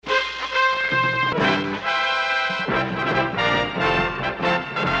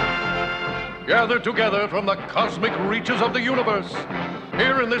gathered together from the cosmic reaches of the universe,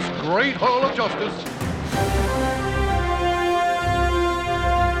 here in this great hall of justice.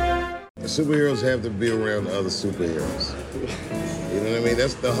 Superheroes have to be around other superheroes. You know what I mean?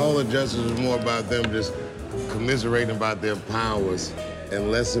 That's the Hall of Justice is more about them just commiserating about their powers and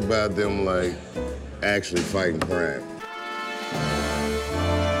less about them, like, actually fighting crime.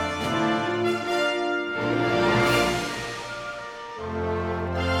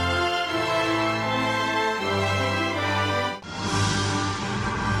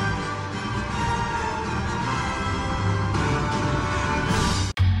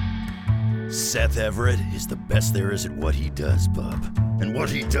 Seth Everett is the best there is at what he does, bub. And what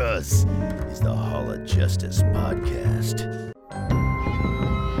he does is the Hall of Justice podcast.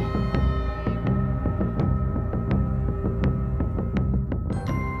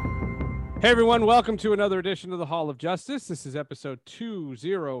 Hey everyone, welcome to another edition of the Hall of Justice. This is episode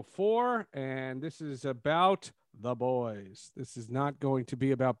 204, and this is about The Boys. This is not going to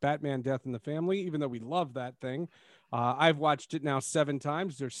be about Batman Death in the Family, even though we love that thing. I've watched it now 7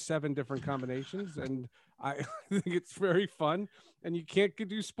 times. There's 7 different combinations, and I think it's very fun. And you can't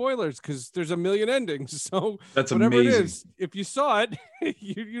do spoilers because there's a million endings. So that's whatever amazing. it is, if you saw it,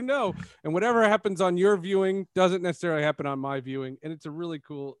 you know. And whatever happens on your viewing doesn't necessarily happen on my viewing. And it's a really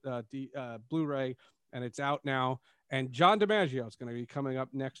cool Blu-ray, and it's out now. And John DiMaggio is going to be coming up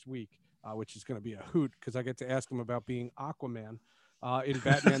next week, which is going to be a hoot because I get to ask him about being Aquaman. In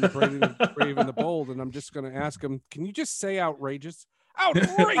Batman, the Brave and the Bold, and I'm just going to ask him, can you just say outrageous?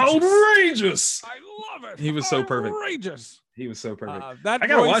 Outrageous! I love it. He was so perfect. Outrageous. He was so perfect. I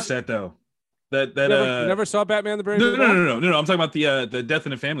gotta watch that though. You never saw Batman the Brave and the Bold? No. I'm talking about the Death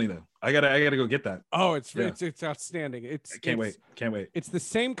in the Family though. I gotta go get that. Oh, it's outstanding. I can't wait. It's the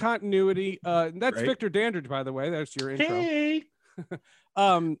same continuity. That's right? Victor Dandridge, by the way. That's your intro. Hey.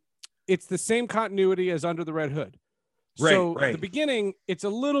 It's the same continuity as Under the Red Hood. Right, So right. at the beginning, it's a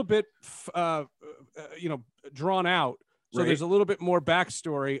little bit, drawn out. So Right. there's a little bit more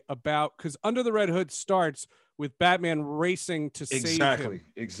backstory about, because Under the Red Hood starts with Batman racing to save him.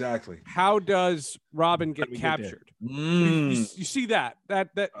 Exactly. How does Robin How get do we get captured? there? You see that I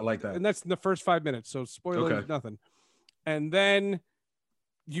like that. and that's in the first 5 minutes. So spoilers, Okay. nothing. And then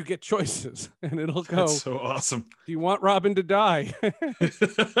you get choices, and it'll go. That's so awesome. Do you want Robin to die?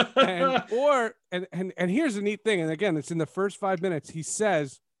 and here's the neat thing. And again, it's in the first 5 minutes. He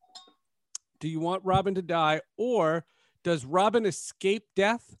says, do you want Robin to die, or does Robin escape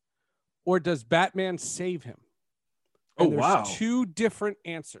death, or does Batman save him? And there's 2 different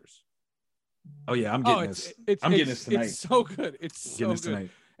answers. Oh yeah, I'm getting this. I'm getting this tonight. It's so good. It's so good. Tonight.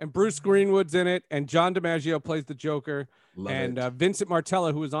 And Bruce Greenwood's in it, and John DiMaggio plays the Joker. Love and it. Vincent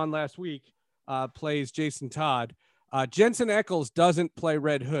Martella, who was on last week, plays Jason Todd. Jensen Ackles doesn't play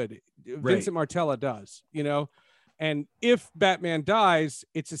Red Hood. Vincent Martella does, And if Batman dies,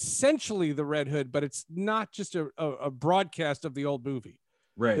 it's essentially the Red Hood, but it's not just a broadcast of the old movie.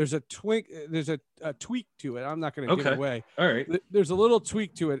 Right. There's a tweak to it. I'm not going to give it away. All right. There's a little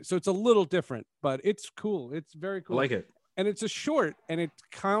tweak to it, so it's a little different, but it's cool. It's very cool. I like it. And it's a short, and it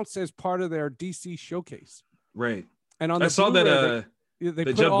counts as part of their DC showcase. Right. And on I saw that they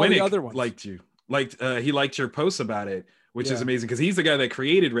put Judd all the Winnick other ones. liked you. He liked your post about it, which is Yeah. amazing because he's the guy that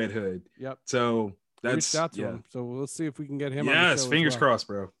created Red Hood. Yep. So that's Reached out to him. So we'll see if we can get him on the yes, show fingers as well. crossed,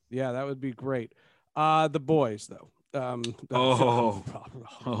 bro. Yeah, that would be great. The Boys, though.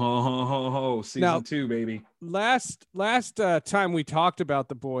 Season Now- 2, baby. Last time we talked about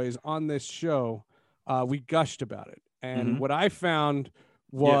The Boys on this show, we gushed about it. And Mhm. what I found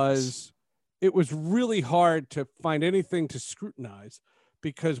was it was really hard to find anything to scrutinize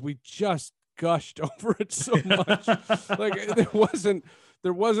because we just gushed over it so much. Like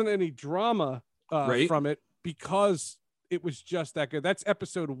there wasn't any drama Right. from it because it was just that good. That's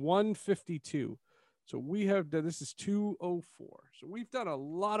episode 152. So we have done, this is 204. So we've done a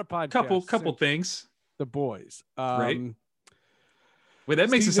lot of podcasts. Couple since things. The Boys. Right. Wait,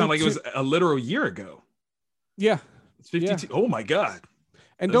 that makes it season sound like it was 2 a literal year ago. Yeah. It's 52. Oh my God.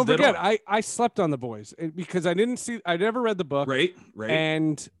 And That's don't dead forget, on. I slept on The Boys because I never read the book. Right.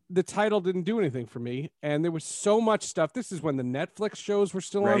 And the title didn't do anything for me. And there was so much stuff. This is when the Netflix shows were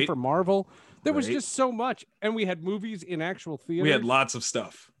still on Right. for Marvel. There was Right. just so much. And we had movies in actual theaters. We had lots of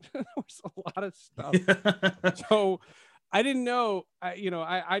stuff. There was a lot of stuff. So I didn't know,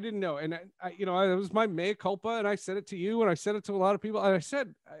 I didn't know. And it was my mea culpa. And I said it to you and I said it to a lot of people. And I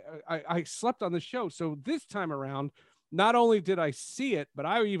said, I slept on the show. So this time around, not only did I see it, but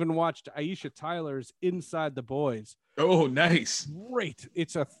I even watched Aisha Tyler's Inside the Boys. Oh, nice. Great.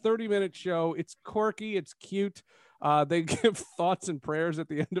 It's a 30-minute show. It's quirky. It's cute. They give thoughts and prayers at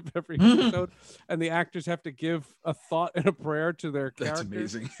the end of every episode, and the actors have to give a thought and a prayer to their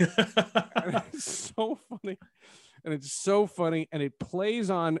characters. That's amazing. And it's so funny. And it's so funny, and it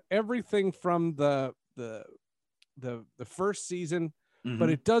plays on everything from the first season, but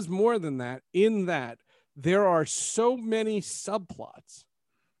it does more than that. In that, there are so many subplots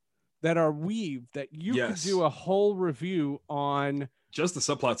that are weaved that you could do a whole review on just the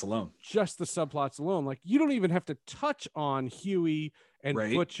subplots alone. Just the subplots alone. Like, you don't even have to touch on Huey and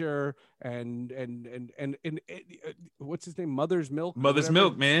Butcher and what's his name? Mother's Milk. Mother's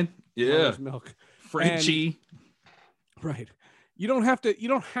Milk, man. Yeah. Mother's Milk. Frenchie. Right. You don't have to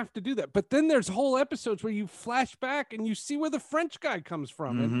do that. But then there's whole episodes where you flash back and you see where the French guy comes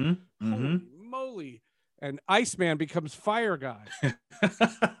from. And holy moly. And Iceman becomes Fire Guy.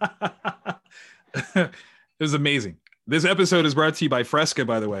 It was amazing. This episode is brought to you by Fresca,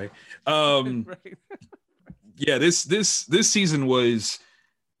 by the way. Right. Yeah, this season was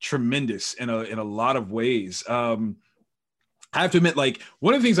tremendous in a lot of ways. I have to admit, like,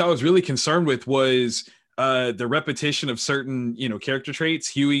 one of the things I was really concerned with was the repetition of certain, character traits.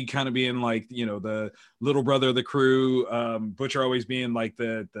 Huey kind of being like, the little brother of the crew, Butcher always being like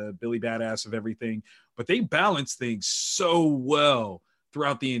the Billy Badass of everything. But they balanced things so well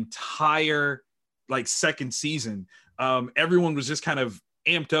throughout the entire second season. Everyone was just kind of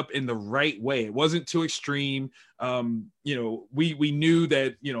amped up in the right way. It wasn't too extreme. We knew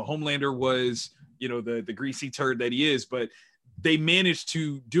that, Homelander was, the greasy turd that he is, but they managed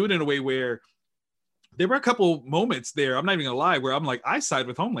to do it in a way where there were a couple moments there, I'm not even gonna lie, where I'm like, I side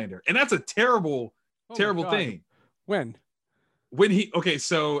with Homelander. And that's a terrible thing. When he,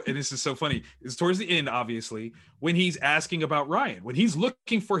 so, and this is so funny, it's towards the end, obviously, when he's asking about Ryan, when he's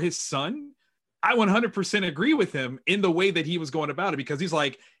looking for his son, I 100% agree with him in the way that he was going about it, because he's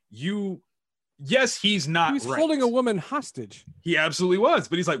like, he's not He's holding a woman hostage. He absolutely was.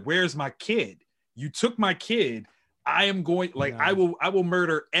 But he's like, where's my kid? You took my kid. I am going, I will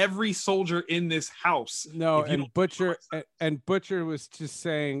murder every soldier in this house. No, and Butcher was just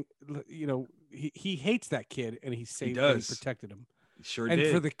saying, he hates that kid, and he saved him and protected him. He sure did.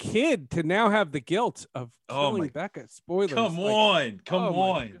 And for the kid to now have the guilt of killing Becca, spoilers. Come on.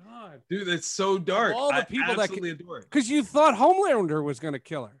 God. Dude, that's so dark. All the people that adore it. Because you thought Homelander was going to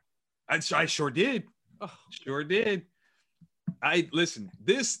kill her. I sure did. Sure did.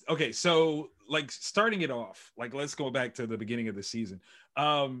 So starting it off, let's go back to the beginning of the season.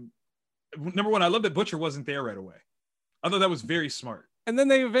 Number one, I love that Butcher wasn't there right away. I thought that was very smart. And then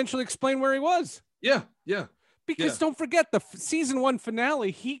they eventually explain where he was. Yeah. Because don't forget, the season 1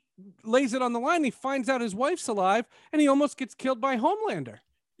 finale, he lays it on the line. He finds out his wife's alive, and he almost gets killed by Homelander.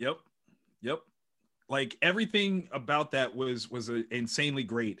 Yep. Everything about that was insanely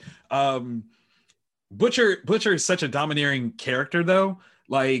great. Butcher is such a domineering character, though.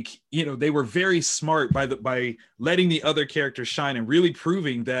 They were very smart by letting the other characters shine and really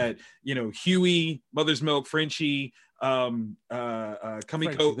proving that, Huey, Mother's Milk, Frenchie, Kamiko,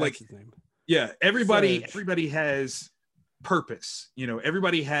 everybody has purpose.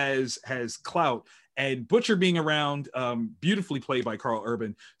 Everybody has clout. And Butcher being around, beautifully played by Carl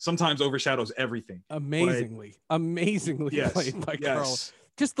Urban, sometimes overshadows everything. Amazingly played by Carl.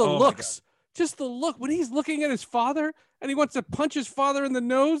 Just the looks. Just the look when he's looking at his father and he wants to punch his father in the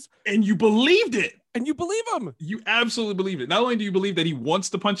nose. And you believed it. And you believe him. You absolutely believe it. Not only do you believe that he wants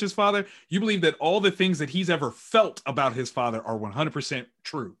to punch his father, you believe that all the things that he's ever felt about his father are 100%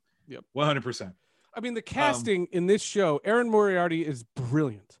 true. Yep. 100%. I mean, the casting in this show, Erin Moriarty is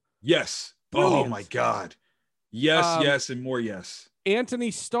brilliant. Yes. Brilliant. Oh my God. Yes, and more yes.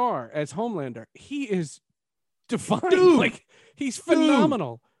 Anthony Starr as Homelander. He is divine. Dude. He's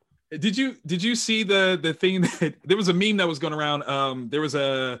phenomenal. Did you see the thing that there was a meme that was going around? There was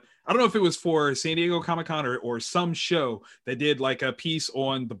I don't know if it was for San Diego Comic-Con or some show that did a piece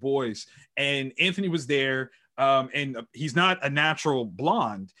on The Boys, and Anthony was there. And he's not a natural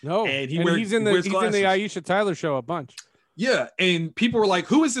blonde. No, and he's in the Aisha Tyler show a bunch. Yeah, and people were like,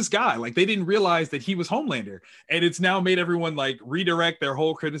 "Who is this guy?" They didn't realize that he was Homelander, and it's now made everyone redirect their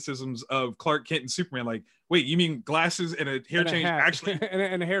whole criticisms of Clark Kent and Superman. Wait, you mean glasses and a hair change actually,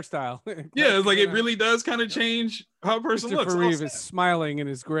 and a hairstyle? Yeah, it's it really does kind of change how a person looks. Fareed is smiling in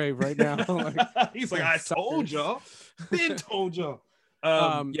his grave right now. He's like, "I told y'all, then told y'all."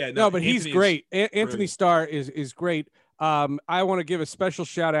 But he's great. Anthony Starr is great. I want to give a special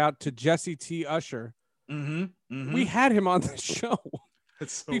shout out to Jesse T. Usher. We had him on the show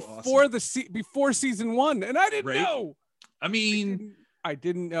before season 1, and I didn't know. I mean, I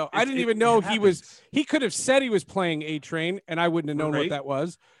didn't know. I didn't even know he could have said he was playing A-Train, and I wouldn't have known what that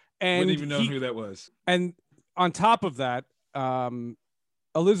was. And wouldn't even know who that was. And on top of that,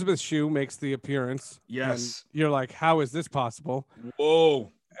 Elizabeth Shue makes the appearance. Yes. And you're like, how is this possible?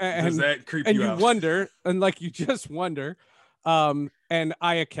 Whoa. And, Does that creep and you you out? wonder, and like you just wonder, and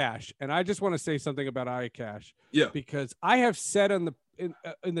Aya Cash. And I just want to say something about Aya Cash. Yeah. Because I have said in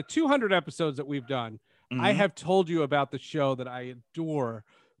the 200 episodes that we've done, I have told you about the show that I adore,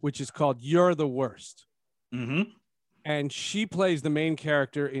 which is called You're the Worst. And she plays the main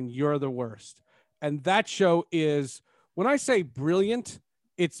character in You're the Worst. And that show is, when I say brilliant,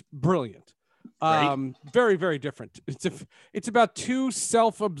 it's brilliant. Right. Very, very different. It's about two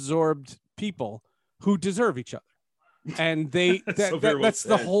self-absorbed people who deserve each other. And that's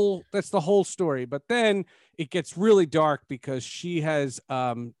the whole story. But then it gets really dark because she has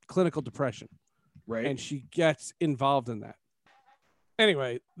clinical depression. Right. And she gets involved in that.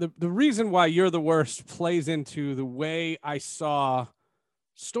 Anyway, the reason why You're the Worst plays into the way I saw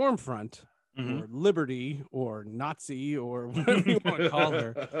Stormfront or Liberty or Nazi or whatever you want to call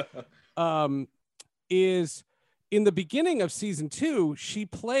her, is in the beginning of season 2, she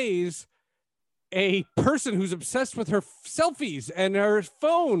plays a person who's obsessed with her selfies and her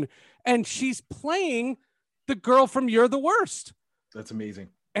phone, and she's playing the girl from You're the Worst. That's amazing.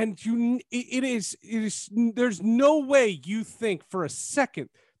 And it is there's no way you think for a second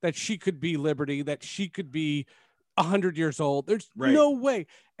that she could be Liberty, that she could be 100 years old. There's no way.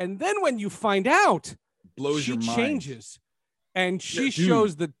 And then when you find out, blows she your mind. Changes, and she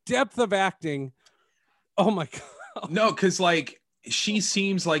shows the depth of acting. Oh my God. No, because like she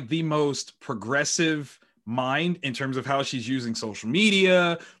seems like the most progressive mind in terms of how she's using social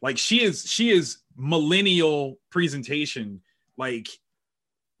media. Like she is millennial presentation, like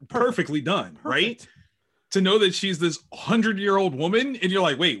perfectly done. Perfect. Right? To know that she's this 100-year-old woman and you're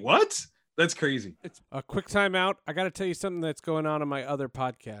like, wait, what? That's crazy. It's a quick time out. I got to tell you something that's going on my other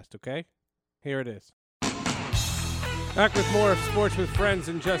podcast, okay? Here it is. Back with more of Sports with Friends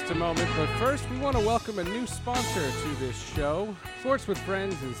in just a moment. But first, we want to welcome a new sponsor to this show. Sports with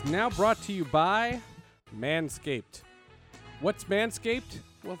Friends is now brought to you by Manscaped. What's Manscaped?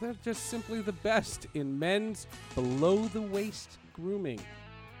 Well, they're just simply the best in men's below-the-waist grooming.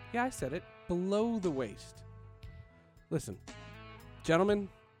 Yeah, I said it. Below the waist. Listen, gentlemen,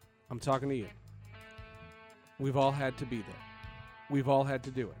 I'm talking to you. We've all had to be there. We've all had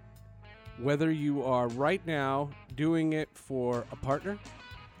to do it. Whether you are right now doing it for a partner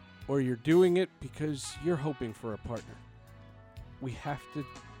or you're doing it because you're hoping for a partner, we have to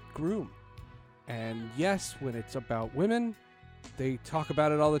groom. And yes, when it's about women, they talk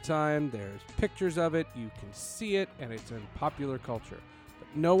about it all the time. There's pictures of it. You can see it, and it's in popular culture. But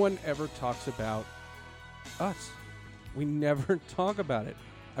no one ever talks about us. We never talk about it.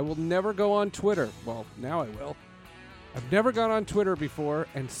 I will never go on Twitter. Well, now I will. I've never gone on Twitter before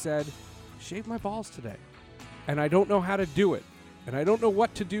and said, shave my balls today. And I don't know how to do it. And I don't know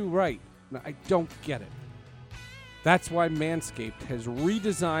what to do right. I don't get it. That's why Manscaped has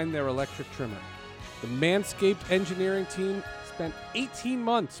redesigned their electric trimmer. The Manscaped engineering team spent 18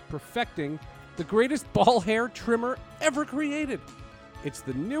 months perfecting the greatest ball hair trimmer ever created. It's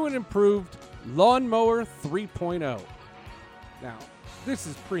the new and improved Lawnmower 3.0. Now, this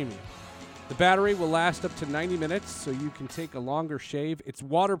is premium. The battery will last up to 90 minutes, so you can take a longer shave. It's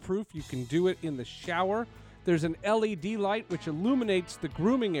waterproof. You can do it in the shower. There's an LED light which illuminates the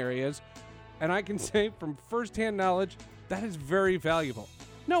grooming areas, and I can say from firsthand knowledge, that is very valuable.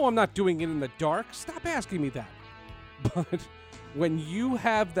 No, I'm not doing it in the dark. Stop asking me that. But when you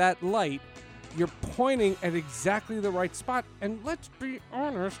have that light, you're pointing at exactly the right spot, and let's be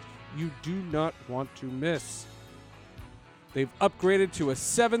honest, you do not want to miss. They've upgraded to a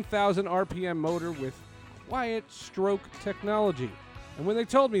 7,000 RPM motor with quiet stroke technology. And when they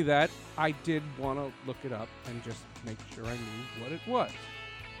told me that, I did want to look it up and just make sure I knew what it was.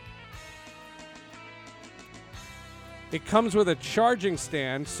 It comes with a charging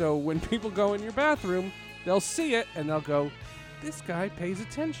stand, so when people go in your bathroom, they'll see it and they'll go, this guy pays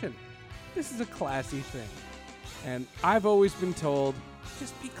attention. This is a classy thing. And I've always been told,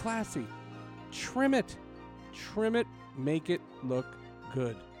 just be classy. Trim it. Trim it. Make it look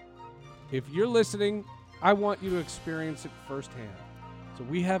good. If you're listening, I want you to experience it firsthand. So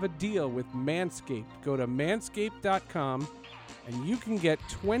we have a deal with Manscaped. Go to manscaped.com and you can get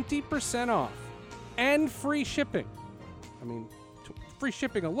 20% off and free shipping. I mean, free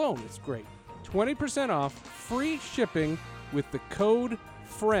shipping alone is great. 20% off, free shipping with the code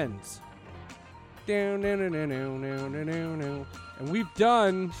FRIENDS. And we've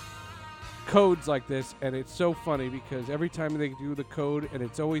done codes like this, and it's so funny because every time they do the code and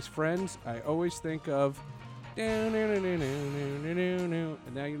it's always friends, I always think of and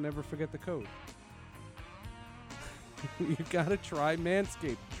now you never forget the code. You gotta try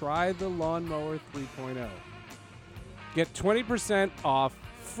Manscaped. Try the Lawnmower 3.0. Get 20% off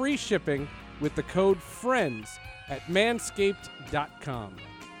free shipping with the code FRIENDS at manscaped.com.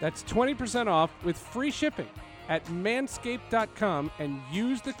 That's 20% off with free shipping at manscaped.com and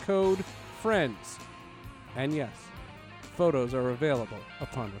use the code FRIENDS. And yes, photos are available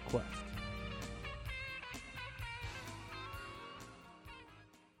upon request.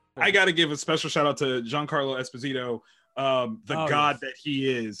 I got to give a special shout out to Giancarlo Esposito, god that he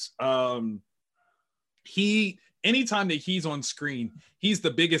is. Anytime that he's on screen, he's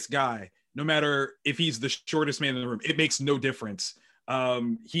the biggest guy, no matter if he's the shortest man in the room. It makes no difference.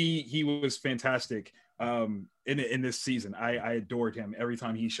 He was fantastic in this season. I adored him every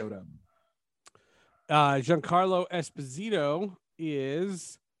time he showed up. Giancarlo Esposito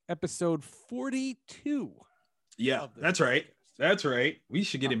is episode 42. Yeah, that's right. That's right. We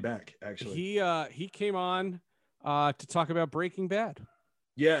should get him back, actually. He came on to talk about Breaking Bad.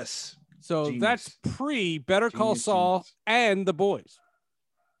 Yes. So Genius. that's pre Better Call Saul and The Boys.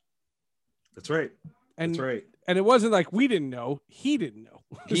 That's right. And, that's right. And it wasn't like we didn't know. He didn't know.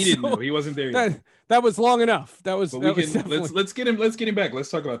 He didn't know. He wasn't there yet. That was long enough. Let's get him back. Let's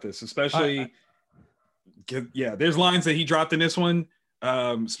talk about this, especially. There's lines that he dropped in this one,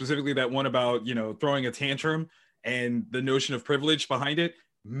 specifically that one about throwing a tantrum and the notion of privilege behind it.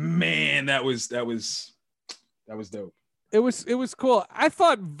 Man, that was dope. It was cool. I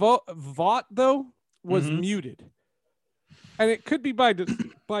thought Vought though was muted, and it could be by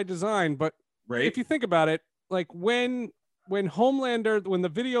design. But right, if you think about it, like when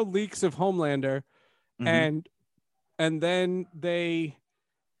the video leaks of Homelander, and then they,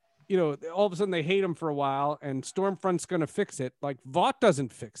 all of a sudden they hate him for a while, and Stormfront's going to fix it. Like Vought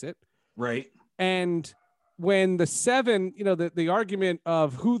doesn't fix it, right? And when the Seven, the argument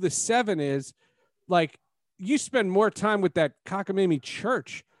of who the Seven is, like you spend more time with that cockamamie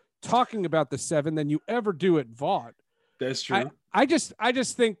church talking about the Seven than you ever do at Vought. That's true. I just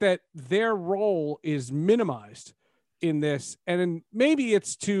think that their role is minimized in this, and maybe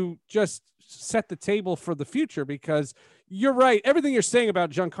it's to just set the table for the future, because you're right. Everything you're saying about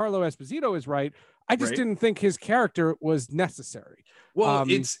Giancarlo Esposito is right. I just didn't think his character was necessary. Well,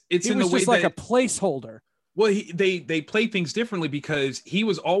 it's in the way just like a placeholder. Well, they play things differently because he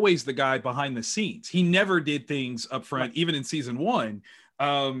was always the guy behind the scenes. He never did things up front, even in season 1.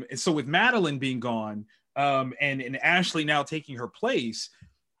 And so with Madeline being gone, and Ashley now taking her place,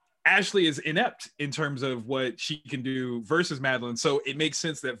 Ashley is inept in terms of what she can do versus Madeline. So it makes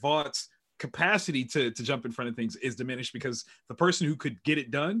sense that Vaught's capacity to jump in front of things is diminished because the person who could get it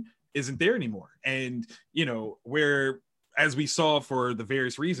done isn't there anymore. And, where, as we saw for the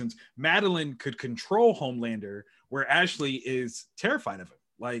various reasons, Madeline could control Homelander, where Ashley is terrified of him.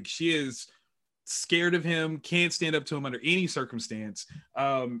 Like, she is scared of him, can't stand up to him under any circumstance.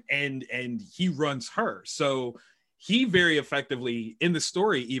 And he runs her. So he very effectively in the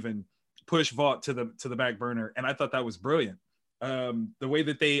story even pushed Vought to the back burner. And I thought that was brilliant. The way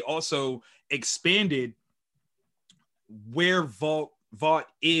that they also expanded where Vought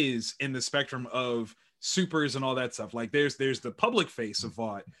is in the spectrum of supers and all that stuff. Like there's the public face of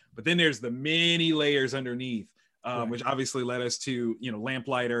Vought, but then there's the many layers underneath, which obviously led us to,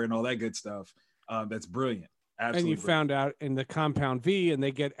 Lamplighter and all that good stuff. That's brilliant. Absolutely. And you found out in the Compound V and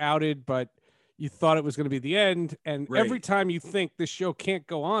they get outed, but you thought it was going to be the end. And every time you think this show can't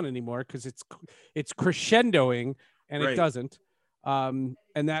go on anymore because it's crescendoing and it doesn't. And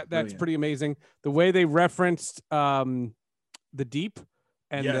that's pretty amazing. The way they referenced the Deep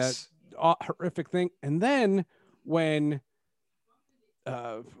and that horrific thing. And then when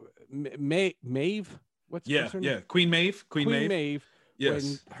Maeve, what's her name? Queen Maeve. Yes.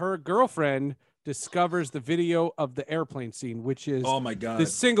 When her girlfriend discovers the video of the airplane scene, which is the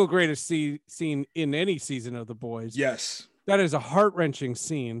single greatest scene in any season of The Boys. Yes. That is a heart-wrenching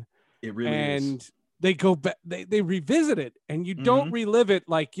scene. It really is. And they go back, they revisit it, and you don't relive it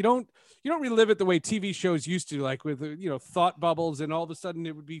like you don't relive it the way TV shows used to, like with thought bubbles, and all of a sudden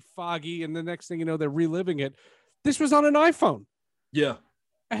it would be foggy, and the next thing you know, they're reliving it. This was on an iPhone. Yeah.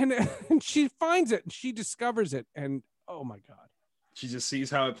 And she finds it and she discovers it, and oh my God. She just sees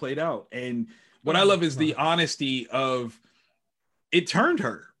how it played out. And what I love is the honesty of it turned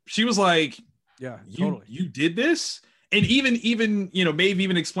her. She was like, yeah, you did this. And even, Maeve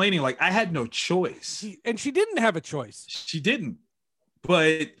even explaining, like, I had no choice. And she didn't have a choice. She didn't.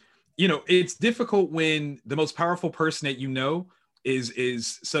 But, it's difficult when the most powerful person that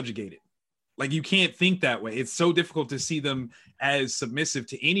is subjugated. Like, you can't think that way. It's so difficult to see them as submissive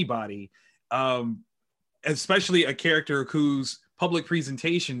to anybody, especially a character whose public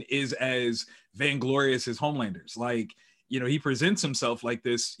presentation is as vainglorious as Homelander's. Like, he presents himself like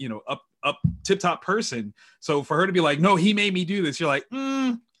this, up tip top person. So for her to be like, no, he made me do this, you're like,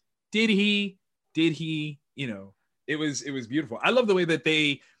 did he? It was beautiful. I love the way that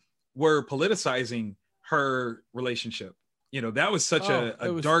they were politicizing her relationship. That was such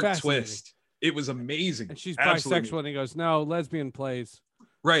a dark twist. It was amazing. And she's Absolutely. bisexual, and he goes, no, lesbian plays.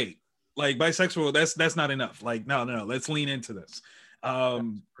 Right. Like bisexual, that's not enough. Like, no, let's lean into this. That's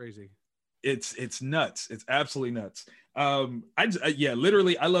crazy. It's nuts. It's absolutely nuts.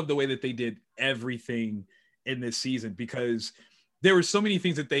 Literally, I love the way that they did everything in this season, because there were so many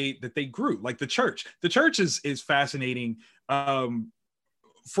things that they grew. Like the church is fascinating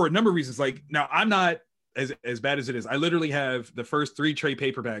for a number of reasons. Like, now I'm not as bad as it is. I literally have the first 3 trade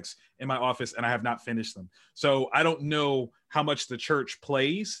paperbacks in my office, and I have not finished them. So I don't know how much the church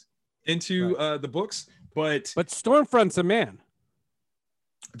plays into the books, but Stormfront's a man.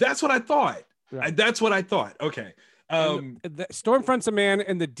 That's what I thought. Right. That's what I thought. Okay. The Stormfront's a man,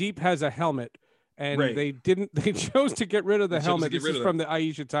 and the Deep has a helmet, and Right. they chose to get rid of the helmet. This is from the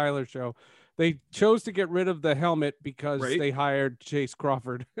Aisha Tyler show. They chose to get rid of the helmet because Right. they hired Chase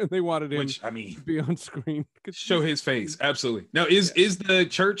Crawford, and they wanted him to be on screen. Show his face. Absolutely. Now, is the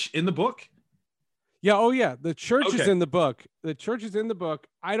church in the book? Yeah. Oh, yeah. The church is Okay. in the book. The church is in the book.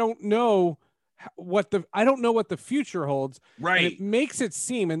 I don't know what the future holds. Right. And it makes it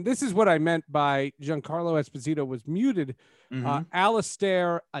seem, and this is what I meant by Giancarlo Esposito was muted. Mhm.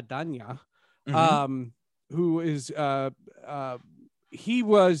 Alistair Adanya, Mhm. who is he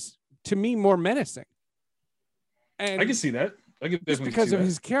was to me more menacing. And I can see that. I can just definitely because see of that.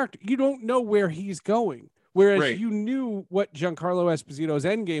 his character, you don't know where he's going. Whereas Right. you knew what Giancarlo Esposito's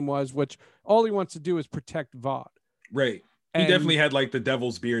endgame was, which all he wants to do is protect Vought. Right. He And- definitely had like the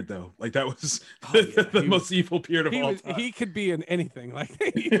devil's beard, though. Like that was yeah, the most evil beard of all time. He could be in anything. Like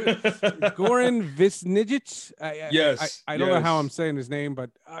he was, Goran Visnijic. Yes, I don't know how yes. I'm saying his name,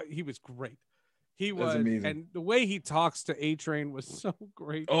 but he was great. He was amazing. and the way he talks to A-Train was so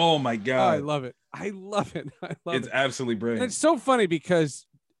great. Oh my I god. love it. I love it. It's absolutely And brilliant. it's so funny because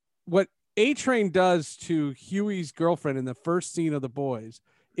what A-Train does to Huey's girlfriend in the first scene of The Boys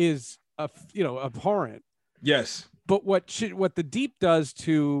is abhorrent. Yes. But what the Deep does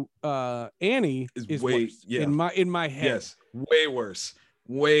to Annie is way- worse yeah. in my head. Yes. Way worse.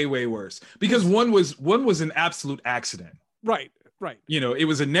 Way worse. Because one was an absolute accident. Right. It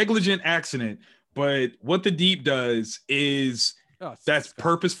was a negligent accident, but what the Deep does is Oh, it's that's disgusting.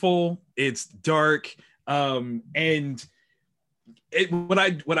 purposeful. It's dark. And what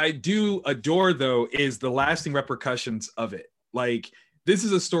I do adore though is the lasting repercussions of it. Like, this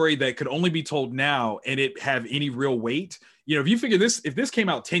is a story that could only be told now and it have any real weight. If you figure if this came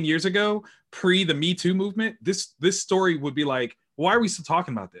out 10 years ago, pre the Me Too movement, this story would be like, why are we still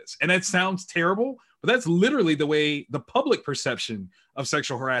talking about this? And that sounds terrible, but that's literally the way the public perception of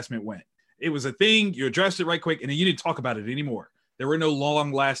sexual harassment went. It was a thing, you addressed it right quick, and then you didn't talk about it anymore. There were no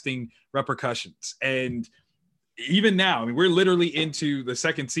long-lasting repercussions. And even now, I mean, we're literally into the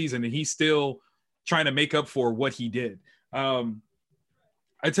second season, and he's still trying to make up for what he did.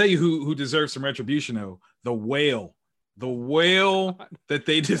 I tell you who deserves some retribution, though. The whale. The whale that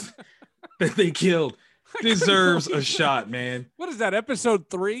they killed deserves a shot, man. What is that, episode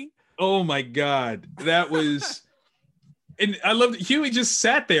 3? Oh my God. That was, and I loved it. Huey just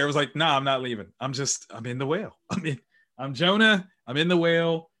sat there. I was like, nah, I'm not leaving. I'm in the whale. I'm Jonah. I'm in the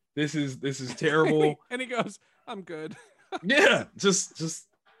whale. This is terrible. And he goes, I'm good. Yeah. Just,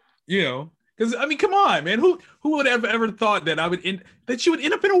 because I mean, come on, man. Who would have ever thought that you would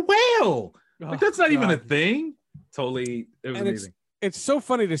end up in a whale? Like, that's not even a thing. Totally. It was And amazing. It's so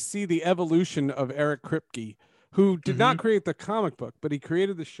funny to see the evolution of Eric Kripke, who did not create the comic book, but he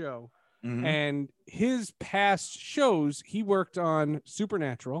created the show. Mhm. And his past shows, he worked on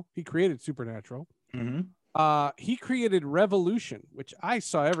Supernatural. He created Supernatural. Mhm. He created Revolution, which I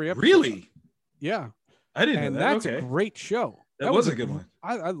saw every episode. Really? Yeah. I didn't And know that. that's Okay. a great show. That was a good one.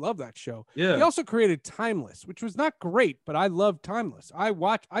 I love that show. Yeah. He also created Timeless, which was not great, but I love Timeless.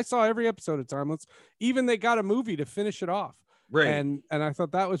 I saw every episode of Timeless. Even they got a movie to finish it off. Right. And I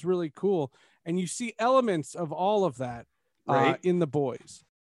thought that was really cool. And you see elements of all of that Right. in The Boys.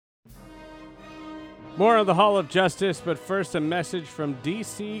 More on the Hall of Justice, but first a message from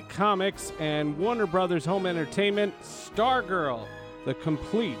DC Comics and Warner Brothers Home Entertainment. Stargirl, the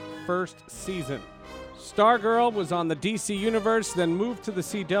complete first season. Stargirl was on the DC Universe, then moved to the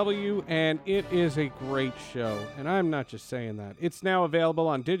CW, and it is a great show. And I'm not just saying that. It's now available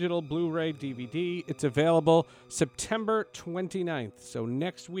on digital, Blu-ray, DVD. It's available September 29th, so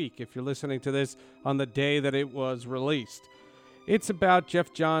next week if you're listening to this on the day that it was released. It's about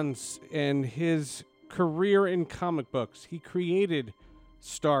Jeff Johns and his career in comic books. He created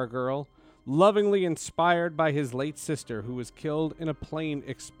Stargirl, lovingly inspired by his late sister, who was killed in a plane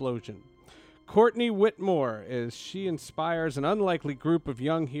explosion. Courtney Whitmore, as she inspires an unlikely group of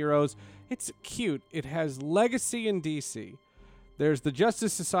young heroes. It's cute. It has legacy in DC. There's the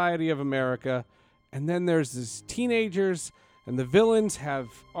Justice Society of America, and then there's these teenagers, and the villains have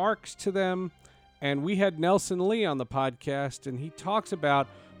arcs to them. And we had Nelson Lee on the podcast, and he talks about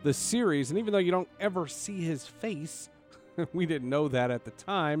the series. And even though you don't ever see his face, we didn't know that at the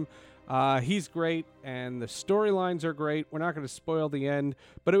time, he's great, and the storylines are great. We're not going to spoil the end,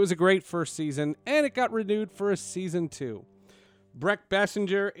 but it was a great first season, and it got renewed for a season 2. Breck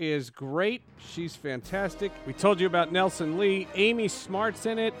Bessinger is great. She's fantastic. We told you about Nelson Lee. Amy Smart's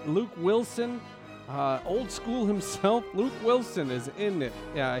in it. Luke Wilson, old school himself. Luke Wilson is in it.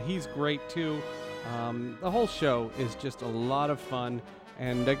 He's great, too. The whole show is just a lot of fun.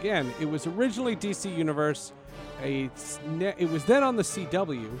 And again, it was originally DC Universe. It was then on the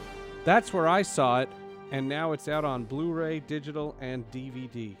CW. That's where I saw it. And now it's out on Blu-ray, digital, and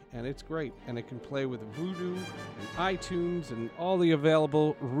DVD. And it's great. And it can play with Vudu and iTunes and all the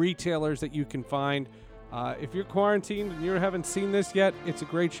available retailers that you can find. If you're quarantined and you haven't seen this yet, it's a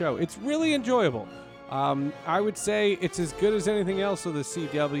great show. It's really enjoyable. I would say it's as good as anything else of the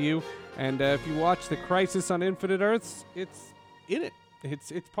CW. And if you watch The Crisis on Infinite Earths, it's in it.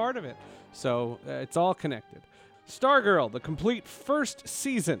 It's part of it. So it's all connected. Stargirl, the complete first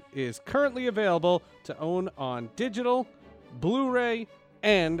season, is currently available to own on digital, Blu-ray,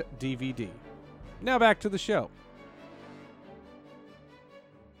 and DVD. Now back to the show.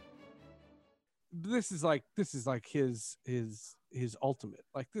 This is like his ultimate.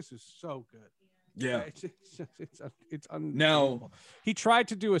 Like, this is so good. Yeah. It's unbelievable. Now, he tried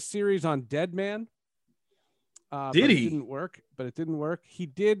to do a series on Dead Man. Did he? It didn't work. He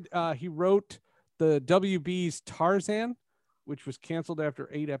did. He wrote the WB's Tarzan, which was canceled after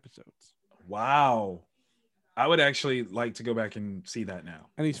 8 episodes. Wow. I would actually like to go back and see that now.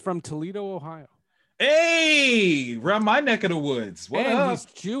 And he's from Toledo, Ohio. Hey, around my neck of the woods. What up? He's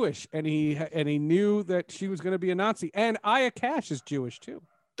Jewish, and he knew that she was going to be a Nazi. And Aya Cash is Jewish too.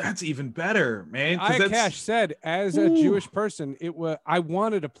 That's even better, man. Aya Cash said, as a Jewish person, I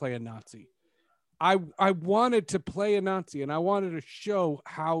wanted to play a Nazi. I wanted to play a Nazi, and I wanted to show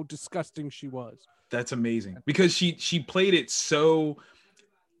how disgusting she was. That's amazing, because she played it so.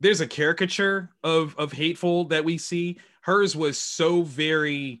 There's a caricature of Hateful that we see. Hers was so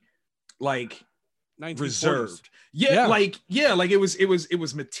very like reserved. Yeah, like it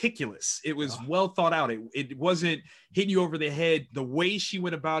was meticulous. It was well thought out. It wasn't hitting you over the head. The way she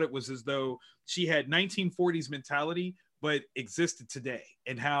went about it was as though she had 1940s mentality, but existed today,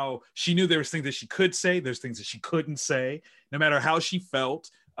 and how she knew there was things that she could say, there's things that she couldn't say, no matter how she felt,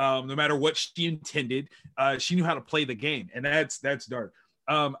 no matter what she intended. She knew how to play the game, and that's dark.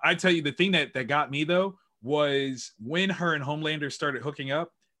 I tell you, the thing that got me though was when her and Homelander started hooking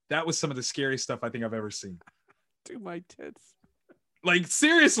up. That was some of the scariest stuff I think I've ever seen. To my tits. Like,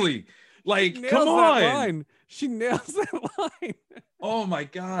 seriously. Like, come on. Line. She nails that line. Oh my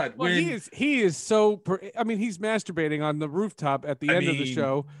God. Well, he is so, I mean, he's masturbating on the rooftop at the end of the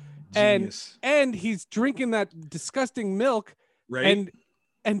show. Genius. And he's drinking that disgusting milk. Right.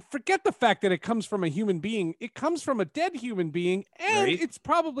 And forget the fact that it comes from a human being. It comes from a dead human being, and it's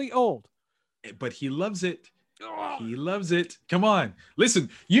probably old. But he loves it. He loves it. Come on.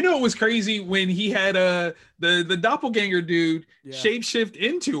 Listen, you know it was crazy when he had the doppelganger dude shapeshift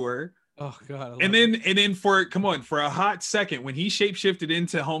into her. Oh God. And then for a hot second when he shapeshifted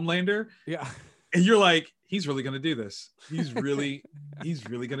into Homelander. Yeah. And you're like, he's really gonna do this. He's really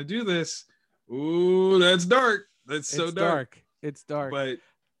gonna do this. Ooh, that's dark. That's so dark. It's dark. But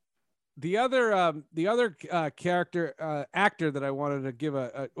the other character actor that I wanted to give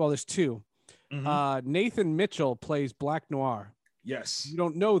there's two. Mm-hmm. Nathan Mitchell plays Black Noir. Yes. You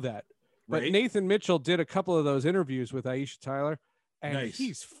don't know that. But right. Nathan Mitchell did a couple of those interviews with Aisha Tyler, and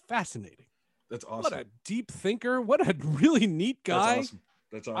he's fascinating. That's awesome. What a deep thinker. What a really neat guy.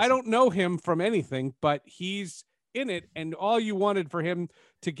 That's awesome. I don't know him from anything, but he's in it, and all you wanted for him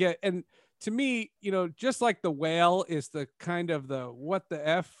to get, and to me, you know, just like The Whale is the kind of the what the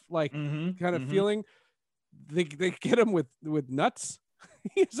F like kind of feeling, they get him with nuts.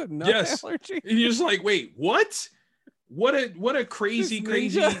 He has a nut allergy. And you're just like, wait, what? What a crazy,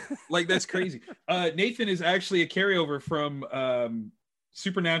 like, that's crazy. Nathan is actually a carryover from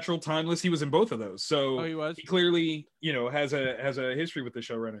Supernatural, Timeless. He was in both of those. So he clearly, you know, has a history with the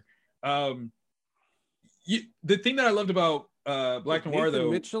showrunner. The thing that I loved about Black Noir, Nathan though,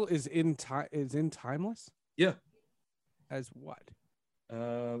 Mitchell is in Timeless. Yeah. as what?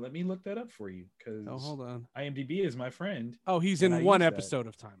 Let me look that up for you because hold on. IMDb is my friend. Oh, he's in one episode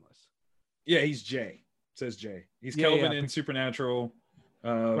of Timeless. Yeah, he's Jay. It says Jay. He's Kelvin in Supernatural.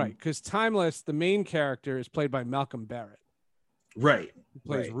 Right, because Timeless, the main character, is played by Malcolm Barrett. Right. He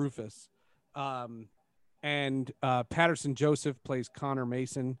plays Rufus. And Patterson Joseph plays Connor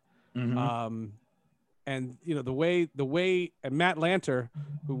Mason. Mm-hmm. And the way and Matt Lanter,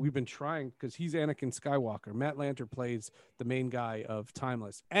 who we've been trying because he's Anakin Skywalker. Matt Lanter plays the main guy of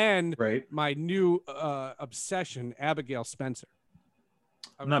Timeless, and my new obsession, Abigail Spencer.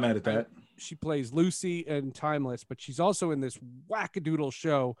 I'm not mad at that. She plays Lucy in Timeless, but she's also in this wackadoodle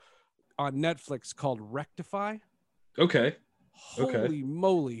show on Netflix called Rectify. Okay. Holy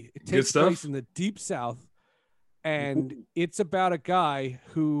moly! It takes place in the Deep South. And it's about a guy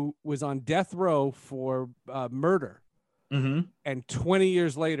who was on death row for murder, and 20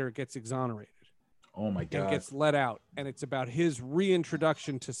 years later gets exonerated. Oh my God! And gets let out, and it's about his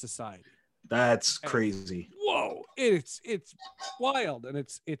reintroduction to society. That's crazy. Whoa! It's wild, and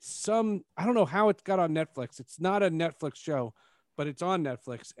it's some, I don't know how it got on Netflix. It's not a Netflix show, but it's on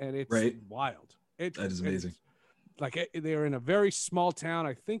Netflix, and it's wild. That is amazing. Like they're in a very small town,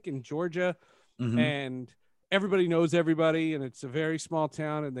 I think in Georgia, and everybody knows everybody, and it's a very small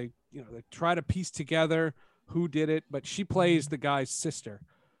town, and they try to piece together who did it, but she plays the guy's sister,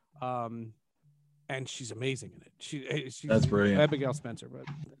 and she's amazing in it. She's that's brilliant. Abigail Spencer, but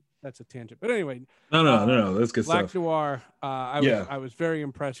that's a tangent. But anyway, no, that's good Black stuff. Noir, I was very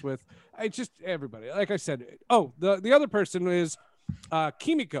impressed with. I just everybody, like I said. Oh, the other person is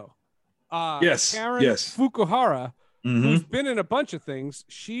Kimiko. Karen Fukuhara, who's been in a bunch of things.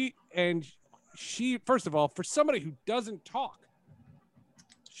 She, first of all, for somebody who doesn't talk,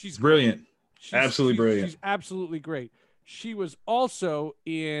 she's brilliant. Absolutely brilliant. She's absolutely great. She was also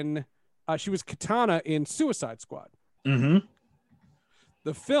in, she was Katana in Suicide Squad.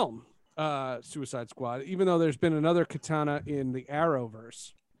 The film, Suicide Squad, even though there's been another Katana in the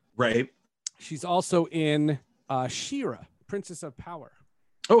Arrowverse. Right. She's also in She-Ra, Princess of Power.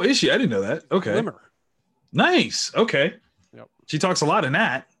 Oh, is she? I didn't know that. Okay. Glimmer. Nice. Okay. Yep. She talks a lot in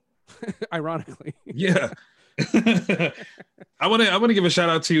that. Ironically. Yeah. I want to give a shout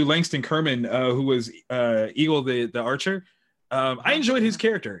out to Langston Kerman, who was Eagle the Archer. I enjoyed his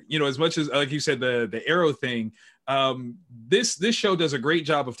character, as much as, like you said, the Arrow thing. This show does a great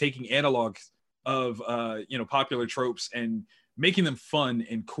job of taking analogs of popular tropes and making them fun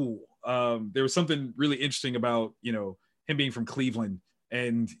and cool. There was something really interesting about him being from Cleveland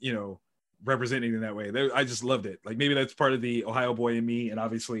and representing in that way. I just loved it. Like, maybe that's part of the Ohio boy in me, and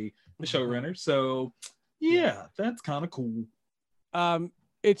obviously the showrunner. So yeah, that's kind of cool.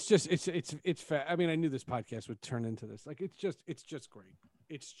 It's just it's I mean, I knew this podcast would turn into this. Like, it's just great.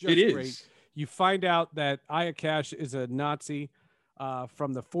 It's just great. You find out that Aya Cash is a Nazi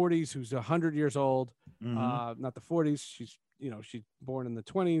from the 40s who's 100 years old. Not the 40s. She's she's born in the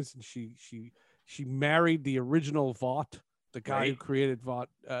 20s, and she married the original Vought, the guy who created Vought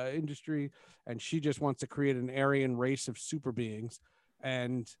Industry, and she just wants to create an Aryan race of super beings.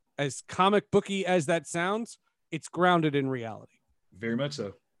 And as comic booky as that sounds, it's grounded in reality. Very much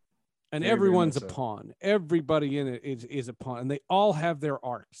so. And everyone's a pawn. Everybody in it is a pawn, and they all have their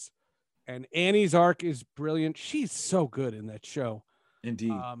arcs. And Annie's arc is brilliant. She's so good in that show.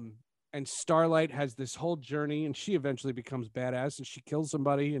 Indeed. And Starlight has this whole journey, and she eventually becomes badass, and she kills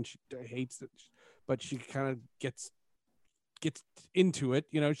somebody, and she hates it, but she kind of gets into it.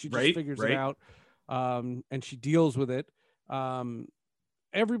 She just figures it out, and she deals with it.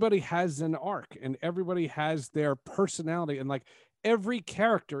 Everybody has an arc, and everybody has their personality, and like every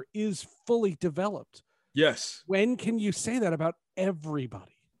character is fully developed. Yes. When can you say that about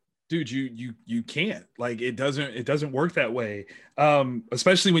everybody? Dude, you can't. Like, it doesn't work that way.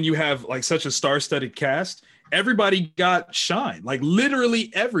 Especially when you have like such a star-studded cast. Everybody got shine. Like,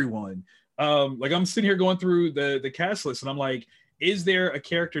 literally everyone. Like, I'm sitting here going through the cast list, and I'm like, is there a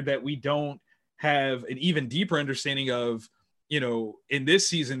character that we don't have an even deeper understanding of, in this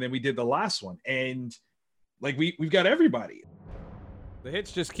season than we did the last one? And like, we've got everybody. The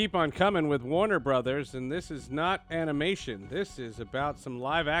hits just keep on coming with Warner Brothers, and this is not animation. This is about some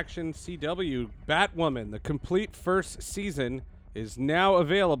live-action CW. Batwoman, the complete first season, is now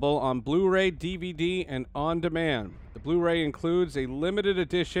available on Blu-ray, DVD, and on demand. The Blu-ray includes a limited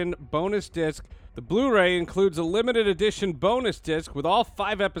edition bonus disc. The Blu-ray includes a limited edition bonus disc with all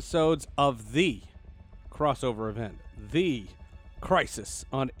 5 episodes of the crossover event, The Crisis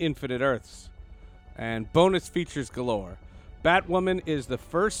on Infinite Earths, and bonus features galore. Batwoman is the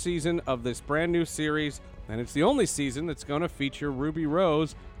first season of this brand new series, and it's the only season that's going to feature Ruby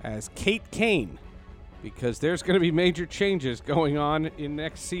Rose as Kate Kane. because there's going to be major changes going on in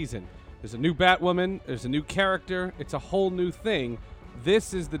next season. There's a new Batwoman, there's a new character, it's a whole new thing.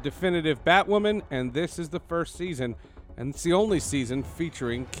 This is the definitive Batwoman, and this is the first season, and it's the only season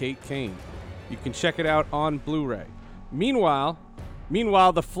featuring Kate Kane. You can check it out on Blu-ray. Meanwhile,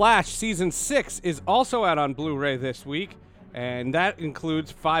 The Flash Season 6 is also out on Blu-ray this week, and that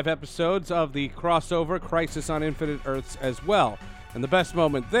includes 5 episodes of the crossover Crisis on Infinite Earths as well. And the best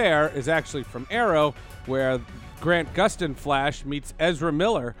moment there is actually from Arrow, where Grant Gustin Flash meets Ezra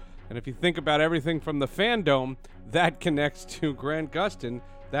Miller. And if you think about everything from the fandom that connects to Grant Gustin,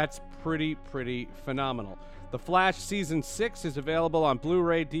 that's pretty phenomenal. The Flash Season 6 is available on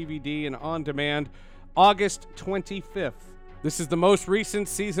Blu-ray, DVD, and on demand August 25th. This is the most recent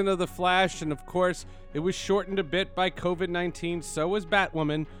season of The Flash, and of course, it was shortened a bit by COVID-19, so was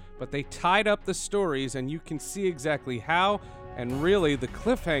Batwoman, but they tied up the stories, and you can see exactly how, and really the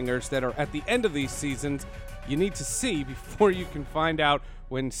cliffhangers that are at the end of these seasons you need to see before you can find out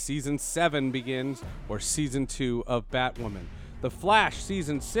when Season 7 begins or Season 2 of Batwoman. The Flash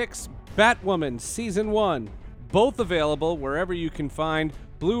Season 6, Batwoman Season 1, both available wherever you can find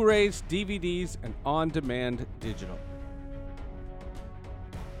Blu-rays, DVDs, and on-demand digital.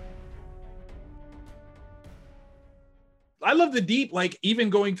 I love the deep, like even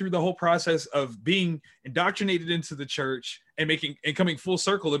going through the whole process of being indoctrinated into the church and coming full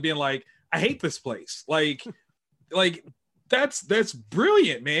circle and being like, I hate this place. Like that's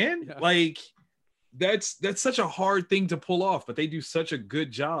brilliant, man. Yeah. Like that's such a hard thing to pull off, but they do such a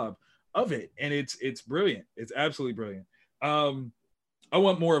good job of it. And it's brilliant. It's absolutely brilliant. I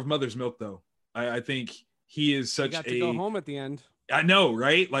want more of Mother's Milk though. I think he is such to go home at the end. I know,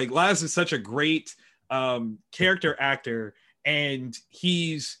 right? Like Laz is such a great character actor, and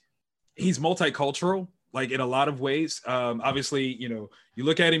he's multicultural, like in a lot of ways. Obviously, you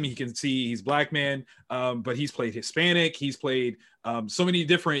look at him, you can see he's black man, but he's played Hispanic, he's played so many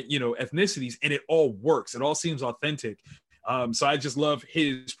different ethnicities, and it all works. It all seems authentic. So I just love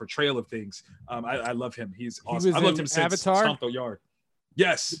his portrayal of things. I love him. He's awesome. I loved him since Avatar? Stomp the Yard.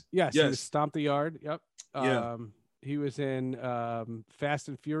 Yes. He was Stomp the Yard. Yep. He was in Fast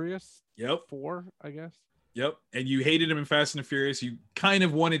and Furious. Yep. 4, I guess. Yep. And you hated him in Fast and the Furious. You kind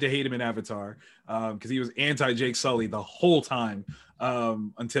of wanted to hate him in Avatar because he was anti-Jake Sully the whole time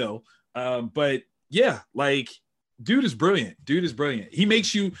until. But yeah, like dude is brilliant. He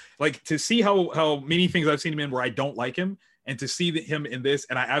makes you like to see how many things I've seen him in where I don't like him, and to see him in this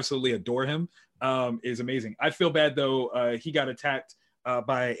and I absolutely adore him is amazing. I feel bad though. He got attacked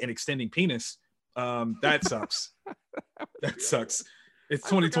by an extending penis. That sucks. That sucks. It's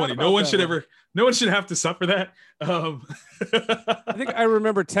 2020. No one should have to suffer that. I think I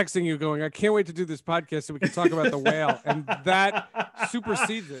remember texting you going, I can't wait to do this podcast so we can talk about the whale. And that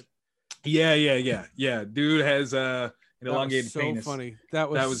supersedes it. Yeah. Dude has an elongated penis. So funny.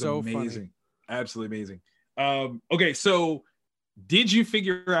 That was so amazing. Funny. Absolutely amazing. Okay, so did you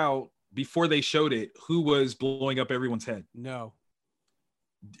figure out before they showed it who was blowing up everyone's head? No.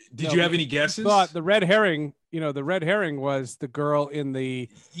 Did you have any guesses? Thought the red herring, the red herring was the girl in the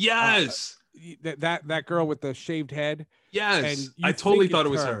that girl with the shaved head. Yes, and I totally thought it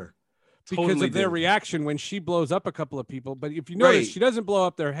was her because of their reaction when she blows up a couple of people. But if you notice, she doesn't blow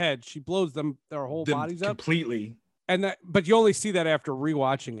up their head; she blows their whole bodies up completely. But you only see that after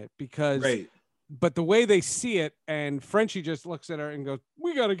rewatching it because. Right. But the way they see it, and Frenchie just looks at her and goes,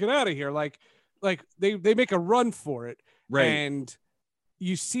 "We got to get out of here!" Like they make a run for it, right? And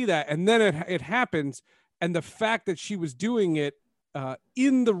you see that, and then it happens, and the fact that she was doing it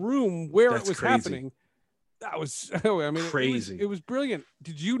in the room where it was happening, that was crazy. It was brilliant.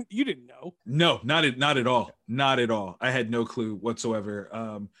 You didn't know? No, not at all. I had no clue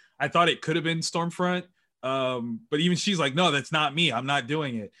whatsoever. I thought it could have been Stormfront, but even she's like, "No, that's not me. I'm not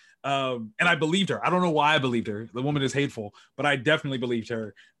doing it." And I believed her. I don't know why I believed her. The woman is hateful, but I definitely believed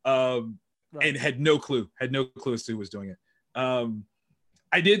her. And had no clue as to who was doing it.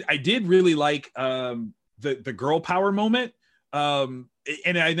 I did really like the girl power moment. And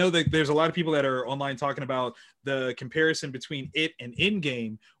I know that there's a lot of people that are online talking about the comparison between it and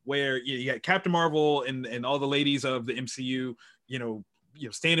Endgame, where you got Captain Marvel and all the ladies of the MCU,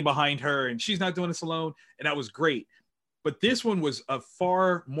 standing behind her, and she's not doing this alone, and that was great. But this one was a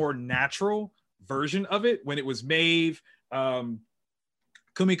far more natural version of it when it was Maeve, Kumiko,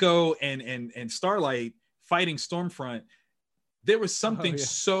 and Starlight fighting Stormfront. There was something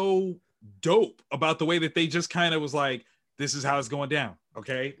so dope about the way that they just kind of was like, this is how it's going down.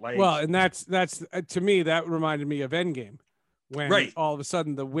 Okay. And that's to me, that reminded me of Endgame, when all of a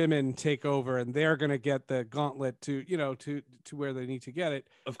sudden the women take over and they're going to get the gauntlet to, to where they need to get it.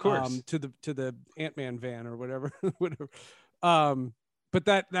 Of course. To the Ant-Man van or whatever, whatever. But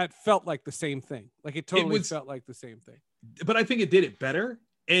that felt like the same thing. Like it totally felt like the same thing. But I think it did it better.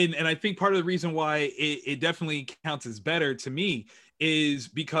 And I think part of the reason why it definitely counts as better to me is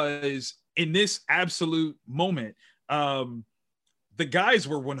because in this absolute moment, the guys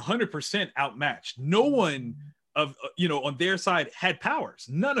were 100% outmatched. No one on their side had powers,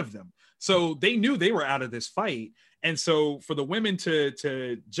 none of them. So they knew they were out of this fight. And so for the women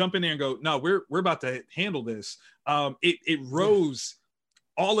to jump in there and go, no, we're about to handle this. It rose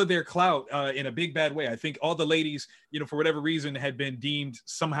all of their clout in a big bad way. I think all the ladies, for whatever reason, had been deemed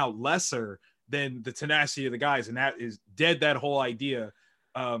somehow lesser than the tenacity of the guys. And that is dead, that whole idea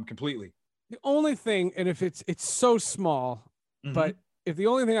completely. The only thing, and if it's so small, but if the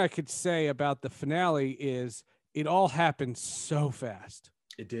only thing I could say about the finale is it all happened so fast.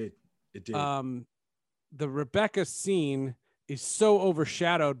 It did. The Rebecca scene is so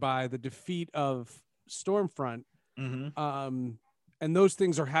overshadowed by the defeat of Stormfront. And those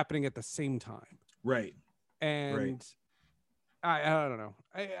things are happening at the same time. Right. And I don't know.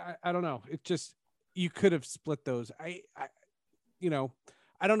 I don't know. It just, you could have split those. I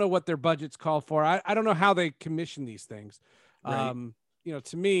don't know what their budgets call for. I don't know how they commission these things. Right.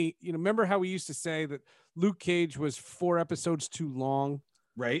 To me, remember how we used to say that Luke Cage was 4 episodes too long?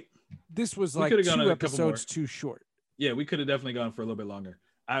 Right. This was like 2 episodes too short. Yeah, we could have definitely gone for a little bit longer.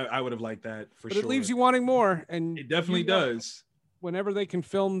 I would have liked that for sure. But it leaves you wanting more. And it definitely does. Whenever they can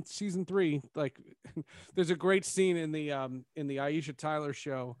film season 3, like there's a great scene in the Aisha Tyler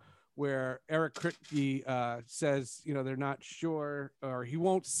show where Eric Kripke says, they're not sure, or he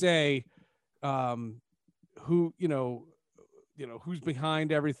won't say who, who's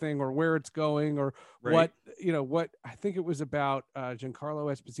behind everything or where it's going or what I think it was about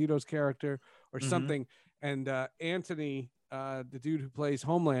Giancarlo Esposito's character or something. And Anthony, the dude who plays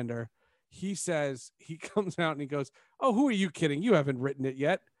Homelander, he says, he comes out and he goes, "Oh, who are you kidding? You haven't written it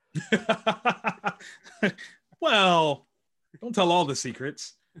yet." Well, don't tell all the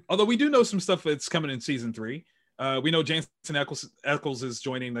secrets. Although we do know some stuff that's coming in season 3. We know Jensen Ackles is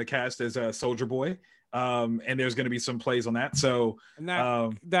joining the cast as a Soldier Boy. And there's going to be some plays on that. So and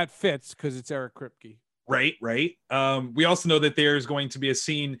that fits because it's Eric Kripke. Right. We also know that there's going to be a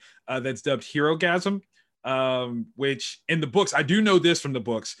scene that's dubbed Herogasm, which in the books, I do know this from the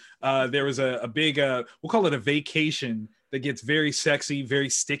books. There was a big, we'll call it a vacation that gets very sexy, very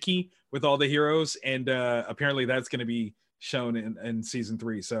sticky with all the heroes. And apparently that's going to be shown in season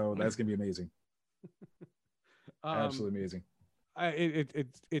 3. So that's going to be amazing. Absolutely amazing.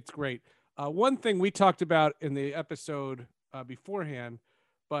 It's great. One thing we talked about in the episode beforehand,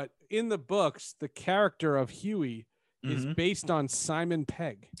 but in the books, the character of Huey is based on Simon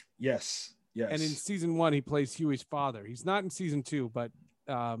Pegg. Yes. And in season 1, he plays Huey's father. He's not in season 2, but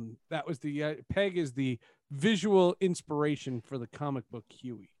that was the Pegg is the visual inspiration for the comic book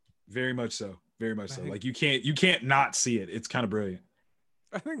Huey. Very much so. Like you can't not see it. It's kind of brilliant.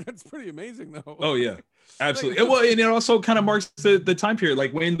 I think that's pretty amazing, though. Oh yeah, absolutely. Well, and it also kind of marks the time period.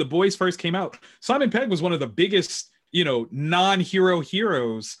 Like when The Boys first came out, Simon Pegg was one of the biggest, non-hero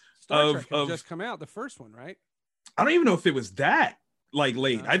heroes Star Trek had just come out, the first one, right? I don't even know if it was that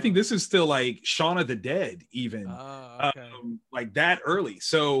late. I think this is still like Shaun of the Dead, even like that early.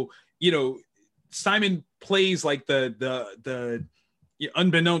 So Simon plays like the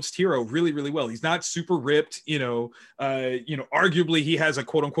unbeknownst hero really, really well. He's not super ripped, arguably he has a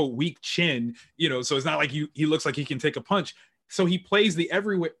quote unquote weak chin, so it's not like he looks like he can take a punch. So he plays the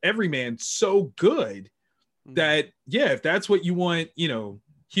everyman so good that, if that's what you want,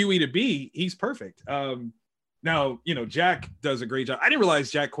 Huey to be, he's perfect. Now, Jack does a great job. I didn't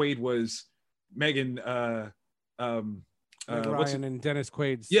realize Jack Quaid was Megan, Meg Ryan and Dennis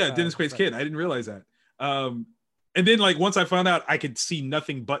Quaid's. Dennis Quaid's kid. I didn't realize that. And then once I found out, I could see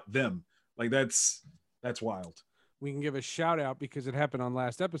nothing but them. Like that's wild. We can give a shout out because it happened on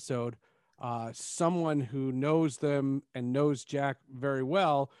last episode. Someone who knows them and knows Jack very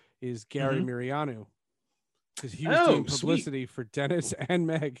well is Gary Mariano, because he was doing publicity for Dennis and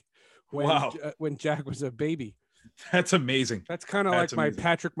Meg when Jack was a baby. That's amazing. That's kind of like my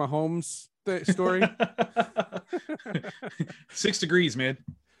Patrick Mahomes story. 6 degrees, man.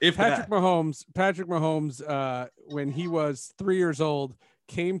 Patrick Mahomes, when he was 3 years old,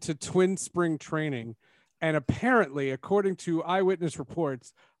 came to Twin Spring training, and apparently, according to eyewitness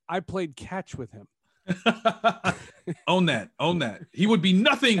reports, I played catch with him. Own that. He would be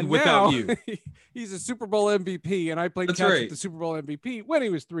nothing without you. He's a Super Bowl MVP, and I played catch with the Super Bowl MVP when he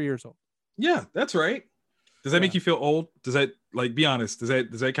was 3 years old. Yeah, that's right. Does that make you feel old? Does that, like, be honest? Does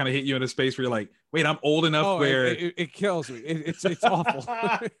that kind of hit you in a space where you're like, wait, I'm old enough where it kills me. It's awful.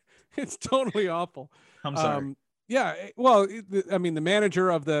 It's totally awful. I'm sorry. Well, I mean, the manager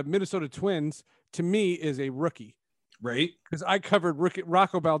of the Minnesota Twins to me is a rookie. Right. Because I covered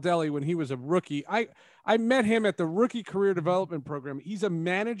Rocco Baldelli when he was a rookie. I met him at the Rookie Career Development Program. He's a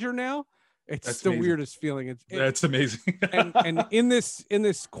manager now. That's the weirdest feeling. That's amazing. and in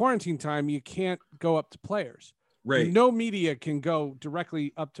this quarantine time, you can't go up to players. Right. No media can go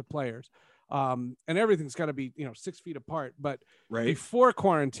directly up to players. And everything's got to be 6 feet apart. But before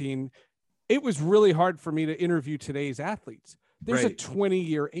quarantine, it was really hard for me to interview today's athletes. There's a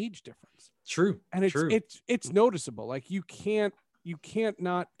 20-year age difference. True. And it's noticeable. Like you can't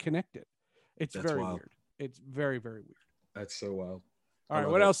not connect it. That's very wild. weird. It's very, very weird. That's so wild. All right.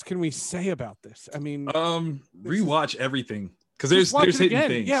 What else can we say about this? I mean, rewatch everything because there's hidden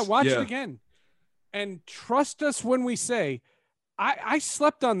things. Yeah. Watch it again. And trust us when we say, I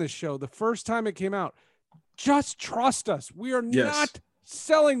slept on this show the first time it came out. Just trust us. We are not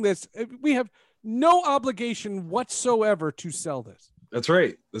selling this. We have no obligation whatsoever to sell this. That's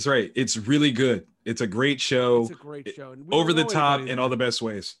right. It's really good. It's a great show. It's a great show. And over the top in all the best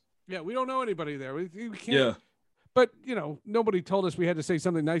ways. Yeah, we don't know anybody there. We can't. Yeah. But, nobody told us we had to say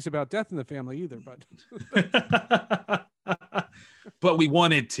something nice about death in the family either. But but we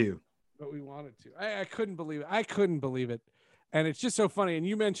wanted to. I couldn't believe it. And it's just so funny. And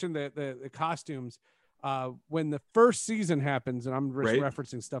you mentioned the costumes. When the first season happens, and I'm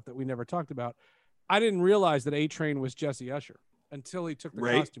referencing stuff that we never talked about, I didn't realize that A-Train was Jesse Usher until he took the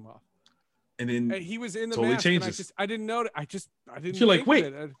costume off. And then he was in the totally mask. Changes. I didn't know. I didn't. You're like, wait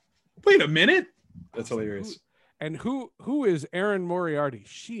a minute. That's hilarious. And who is Erin Moriarty?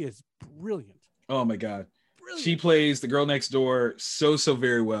 She is brilliant. Oh my God. Brilliant. She plays the girl next door so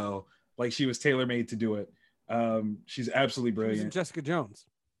very well. Like she was tailor-made to do it. She's absolutely brilliant. She was in Jessica Jones.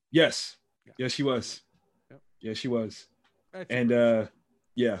 Yes. Yeah. Yes, she was. Yep. Yeah, she was. That's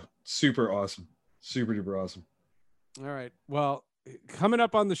super awesome. Super duper awesome. All right. Well, coming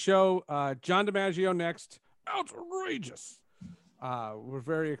up on the show, John DiMaggio next. Outrageous. We're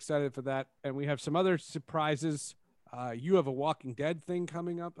very excited for that. And we have some other surprises. You have a Walking Dead thing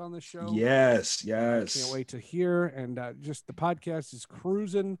coming up on the show. Yes. Can't wait to hear. And just the podcast is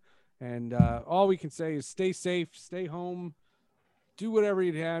cruising. And all we can say is stay safe, stay home, do whatever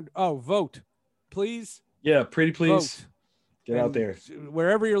you can. Oh, vote, please. Yeah, pretty please. Vote. Get out there.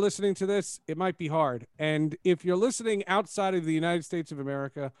 Wherever you're listening to this, it might be hard. And if you're listening outside of the United States of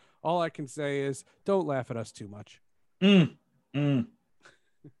America, all I can say is don't laugh at us too much. No,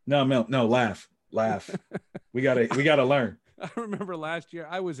 laugh. We gotta learn. I remember last year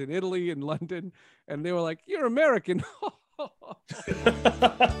I was in Italy and London, and they were like, "You're American."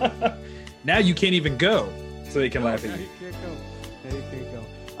 Now you can't even go, so they can laugh at you. You can't go. Now you can't go.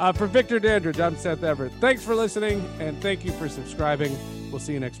 For Victor Dandridge, I'm Seth Everett. Thanks for listening, and thank you for subscribing. We'll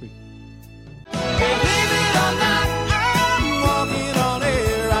see you next week. Believe it or not, I'm walking on